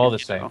 red dragon. It's all the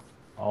same.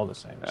 All the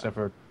same, except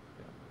for...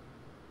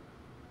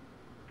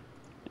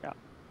 Yeah.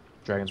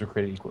 Dragons were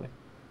created equally.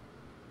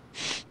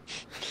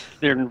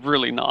 They're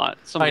really not.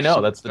 I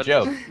know, that's the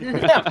joke.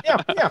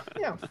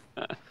 Yeah.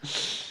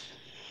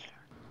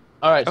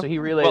 All right, so he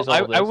relays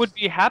all this. I would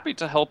be happy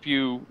to help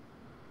you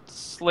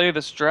slay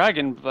this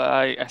dragon, but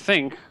I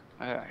think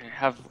I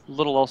have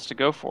little else to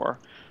go for.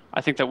 I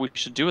think that we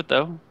should do it,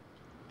 though.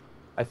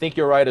 I think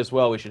you're right as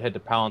well. We should head to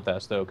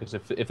Palenthas, though, because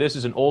if this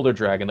is an older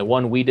dragon, the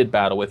one we did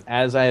battle with,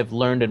 as I have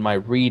learned in my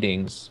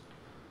readings,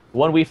 The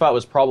one we fought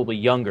was probably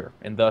younger,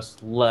 and thus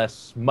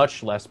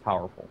much less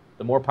powerful.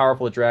 The more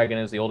powerful a dragon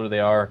is, the older they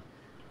are,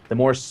 the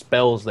more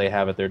spells they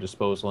have at their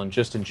disposal, and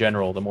just in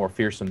general, the more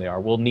fearsome they are.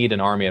 We'll need an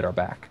army at our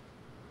back.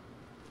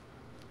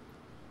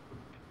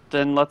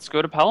 Then let's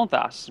go to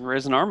Palanthas and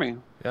raise an army.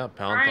 Yeah,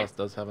 Palanthas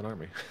does have an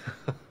army.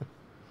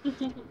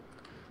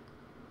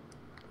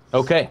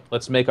 Okay,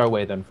 let's make our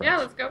way then, friends. Yeah,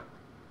 let's go.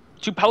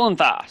 To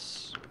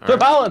Palanthas. To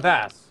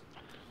Palanthas!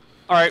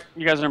 All right,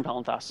 you guys are in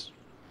Palanthas.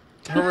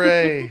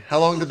 Hooray! How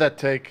long did that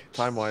take,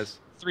 time-wise?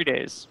 3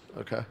 days.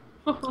 Okay.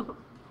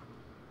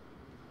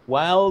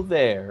 While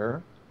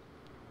there,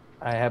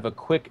 I have a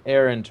quick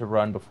errand to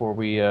run before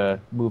we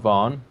move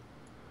on,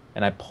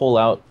 and I pull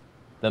out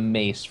the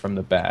mace from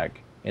the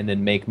bag, and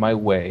then make my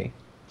way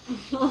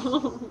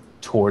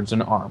towards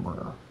an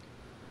armorer.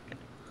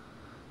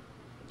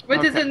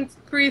 With his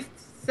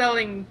increased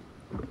selling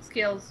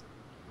skills.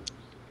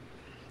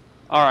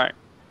 All right,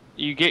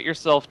 you get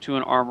yourself to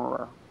an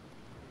armorer.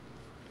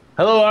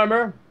 Hello,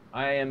 armor.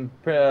 I'm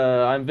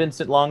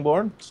Vincent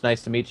Longborn. It's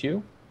nice to meet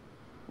you.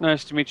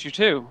 Nice to meet you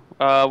too.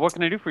 What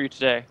can I do for you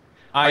today?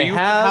 Are you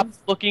perhaps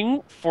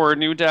looking for a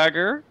new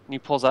dagger? And he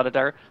pulls out a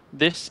dagger.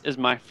 This is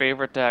my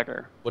favorite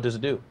dagger. What does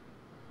it do?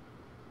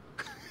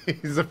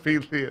 He's a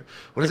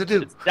What does it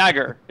do? It's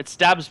dagger. It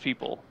stabs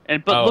people.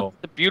 But look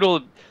at the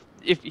beautiful.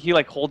 If he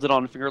like holds it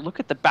on a finger, look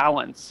at the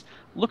balance.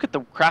 Look at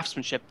the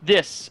craftsmanship.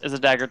 This is a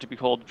dagger to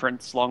behold,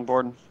 Prince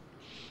Longborn.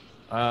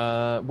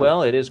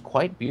 Well, it is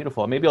quite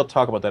beautiful. Maybe I'll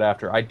talk about that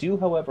after. I do,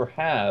 however,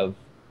 have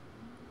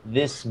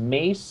this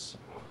mace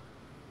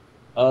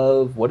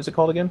of... What is it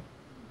called again?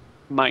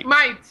 Might.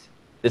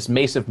 This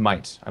mace of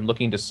might. I'm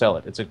looking to sell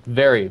it. It's a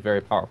very,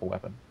 very powerful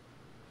weapon.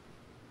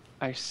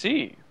 I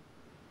see.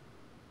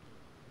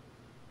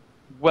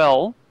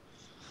 Well,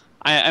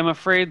 I'm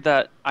afraid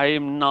that I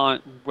am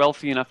not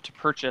wealthy enough to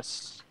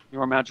purchase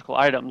your magical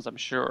items, I'm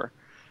sure.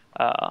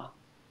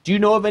 Do you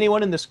know of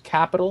anyone in this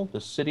capital, the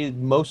city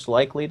most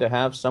likely to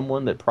have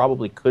someone that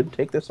probably could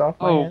take this off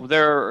my hands?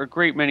 There are a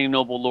great many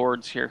noble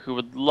lords here who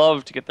would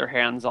love to get their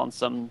hands on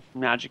some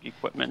magic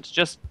equipment,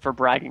 just for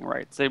bragging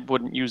rights. They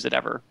wouldn't use it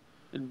ever.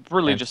 It'd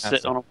really just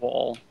sit on a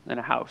wall in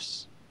a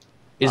house.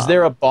 Is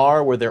there a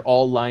bar where they're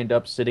all lined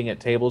up sitting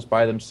at tables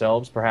by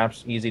themselves,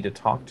 perhaps easy to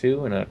talk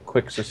to in a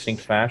quick,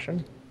 succinct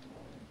fashion?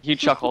 He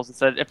chuckles and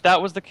said, if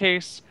that was the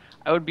case,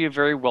 I would be a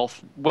very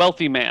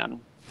wealthy man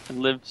and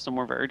live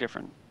somewhere very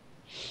different.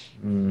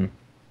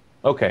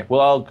 Okay,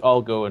 well,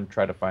 I'll go and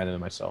try to find them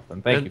myself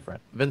then. Thank you, friend.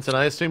 Vincent,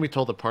 I assume you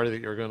told the party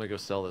that you were going to go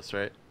sell this,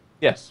 right?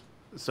 Yes.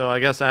 So I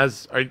guess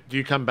do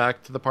you come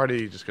back to the party, or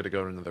are you just going to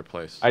go to another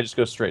place? I just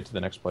go straight to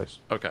the next place.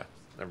 Okay,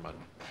 never mind.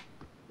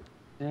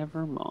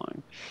 Never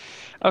mind.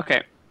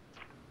 Okay.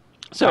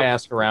 So I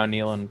ask around,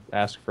 Neil, and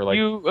ask for like...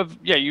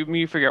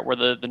 you figure out where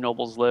the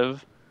nobles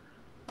live.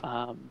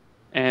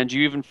 And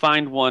you even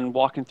find one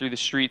walking through the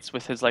streets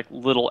with his like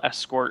little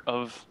escort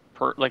of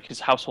like his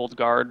household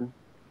guard.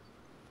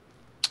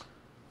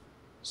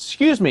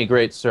 Excuse me,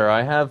 great sir.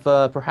 I have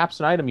perhaps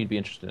an item you'd be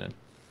interested in.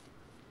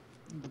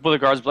 Well, the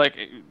guard's like,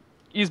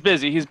 he's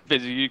busy.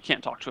 You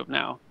can't talk to him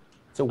now.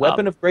 It's a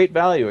weapon of great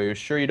value. Are you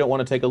sure you don't want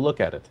to take a look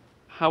at it?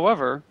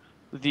 However,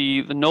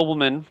 the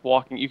nobleman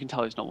walking, you can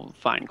tell he's noble,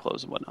 fine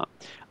clothes and whatnot,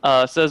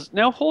 says,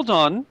 now hold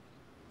on.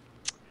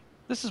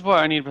 This is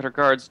why I need better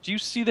guards. Do you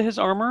see his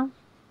armor?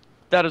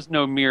 That is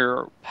no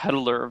mere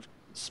peddler of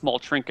small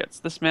trinkets.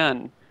 This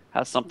man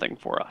has something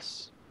for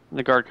us. And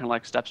the guard kind of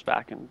like steps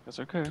back and goes,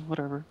 okay,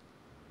 whatever.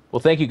 Well,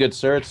 thank you, good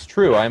sir. It's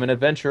true. I am an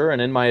adventurer,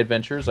 and in my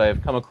adventures I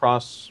have come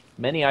across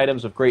many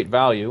items of great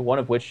value, one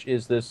of which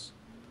is this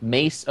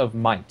Mace of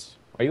Might.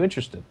 Are you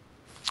interested?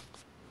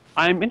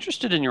 I'm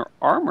interested in your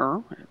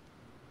armor.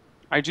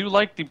 I do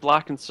like the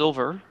black and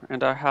silver,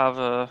 and I have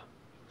a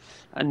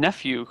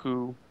nephew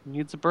who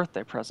needs a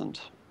birthday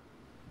present.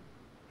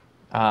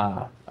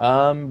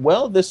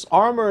 Well, this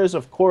armor is,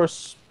 of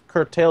course,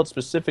 curtailed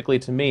specifically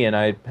to me, and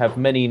I have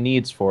many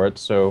needs for it,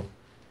 so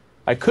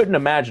I couldn't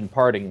imagine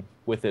parting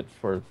with it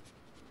for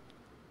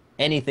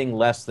anything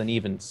less than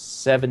even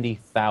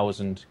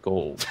 70,000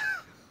 gold.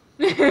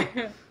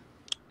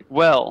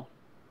 Well,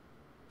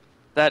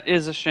 that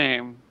is a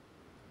shame.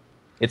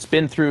 It's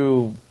been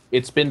through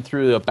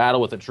a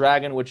battle with a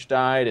dragon which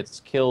died.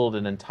 It's killed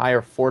an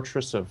entire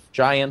fortress of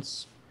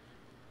giants.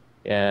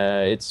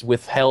 It's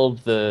withheld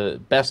the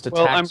best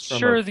attacks. Well, I'm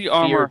sure the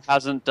armor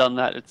hasn't done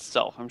that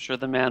itself. I'm sure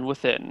the man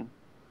within.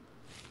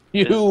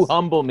 You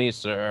humble me,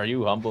 sir.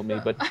 You humble me.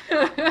 But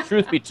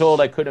truth be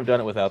told, I couldn't have done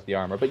it without the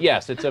armor. But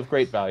yes, it's of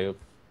great value.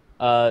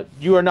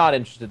 You are not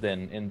interested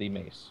then in the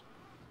mace.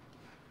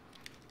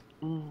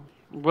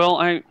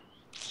 Well,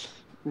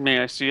 may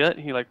I see it?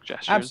 He like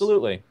gestures.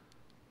 Absolutely.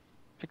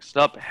 Picks it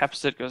up,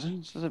 hefts it, goes,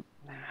 this is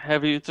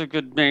heavy, it's a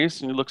good mace,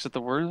 and he looks at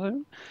the words. Like,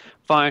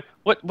 fine.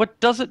 What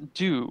does it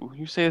do?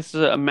 You say this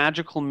is a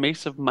magical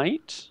mace of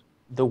might?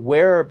 The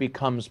wearer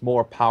becomes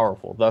more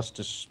powerful,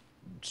 thus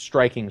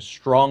striking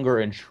stronger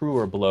and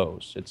truer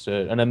blows. It's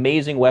an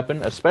amazing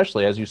weapon,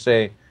 especially, as you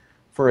say,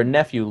 for a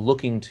nephew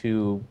looking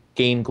to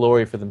gain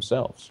glory for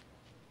themselves.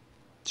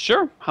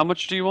 Sure. How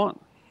much do you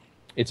want?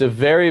 It's a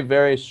very,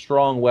 very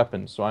strong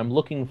weapon, so I'm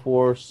looking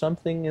for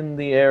something in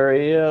the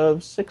area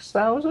of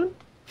 6,000.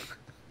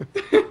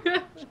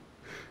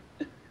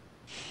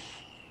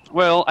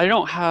 Well, I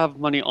don't have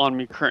money on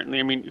me currently.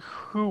 I mean,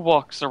 who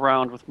walks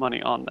around with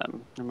money on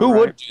them? Am I Who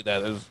would right? do that?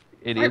 Those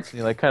idiots. He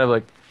kind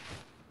of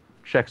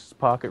checks his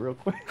pocket real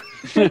quick.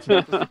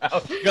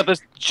 You got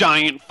this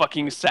giant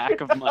fucking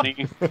sack of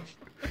money.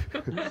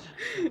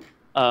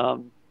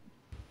 But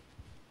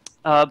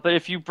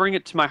if you bring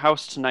it to my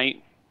house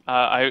tonight,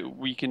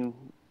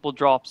 we'll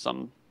drop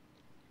some.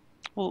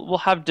 We'll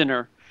have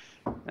dinner,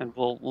 and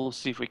we'll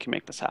see if we can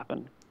make this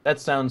happen. That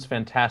sounds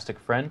fantastic,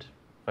 friend.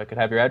 If I could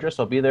have your address,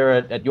 I'll be there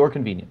at your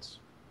convenience.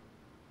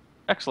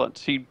 Excellent.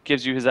 He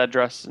gives you his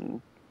address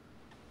and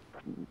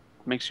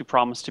makes you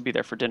promise to be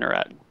there for dinner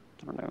at,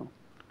 I don't know,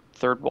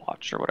 third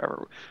watch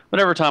or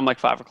whatever time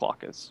 5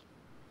 o'clock is.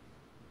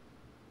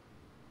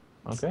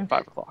 Okay.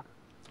 5 o'clock.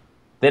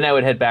 Then I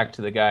would head back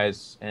to the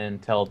guys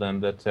and tell them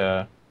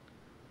that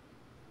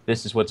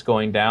this is what's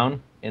going down,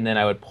 and then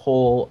I would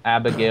pull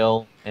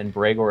Abigail and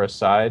Bregor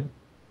aside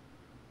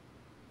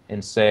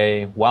and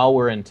say, while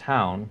we're in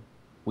town,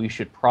 we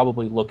should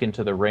probably look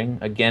into the ring.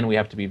 Again, we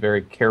have to be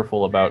very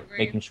careful about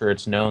making sure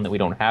it's known that we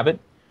don't have it.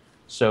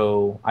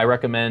 So I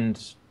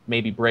recommend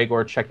maybe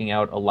Bregor checking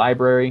out a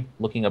library,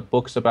 looking up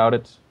books about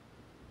it,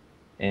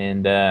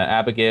 and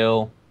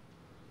Abigail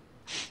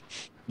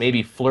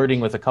maybe flirting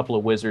with a couple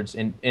of wizards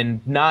and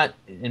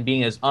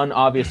being as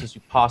unobvious as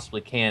you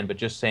possibly can, but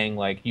just saying,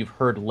 you've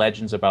heard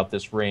legends about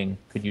this ring.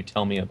 Could you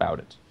tell me about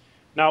it?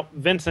 Now,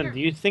 Vincent, do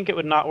you think it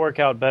would not work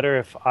out better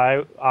if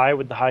I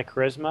with the high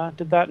charisma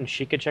did that and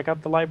she could check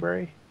out the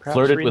library? Perhaps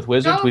Flirted with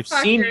wizards? Go We've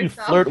fuck seen yourself. you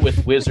flirt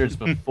with wizards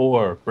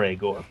before,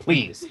 Bregor.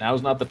 Please,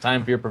 now's not the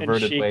time for your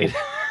perverted ways.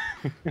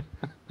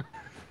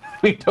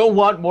 We don't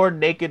want more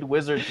naked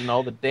wizards and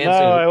all the dancing.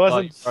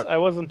 No, I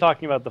wasn't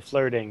talking about the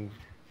flirting.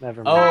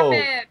 Never mind. Oh,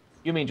 Stop it.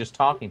 you mean just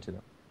talking to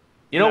them?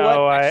 You know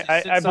no, what? Actually,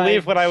 I since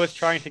believe what I was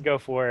trying to go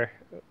for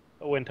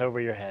went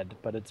over your head,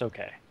 but it's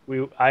okay.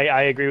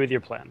 I agree with your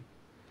plan.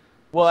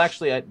 Well,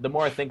 actually, the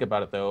more I think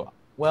about it, though,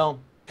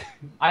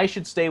 I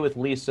should stay with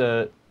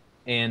Lisa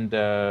and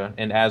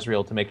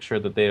Azriel to make sure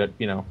that they,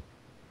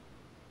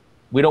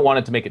 we don't want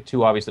it to make it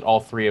too obvious that all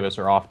three of us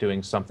are off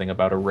doing something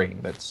about a ring.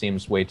 That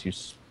seems way too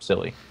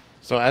silly.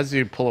 So as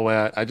you pull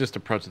away, I just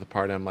approach the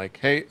party. I'm like,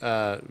 hey,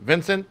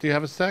 Vincent, do you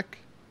have a sec?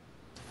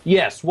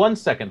 Yes, 1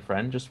 second,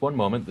 friend. Just one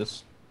moment.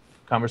 This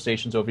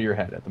conversation's over your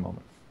head at the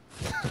moment.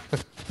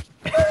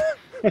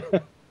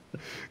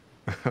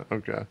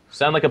 Okay.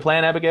 Sound like a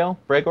plan, Abigail?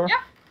 Bregor? Yeah.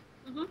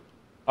 Mm-hmm.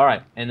 All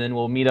right, and then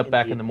we'll meet up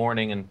back in the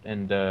morning,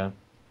 and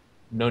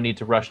no need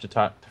to rush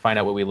to find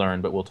out what we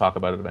learned, but we'll talk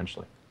about it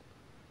eventually.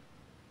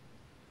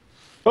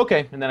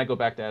 Okay, and then I go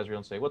back to Azriel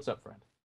and say, what's up, friend?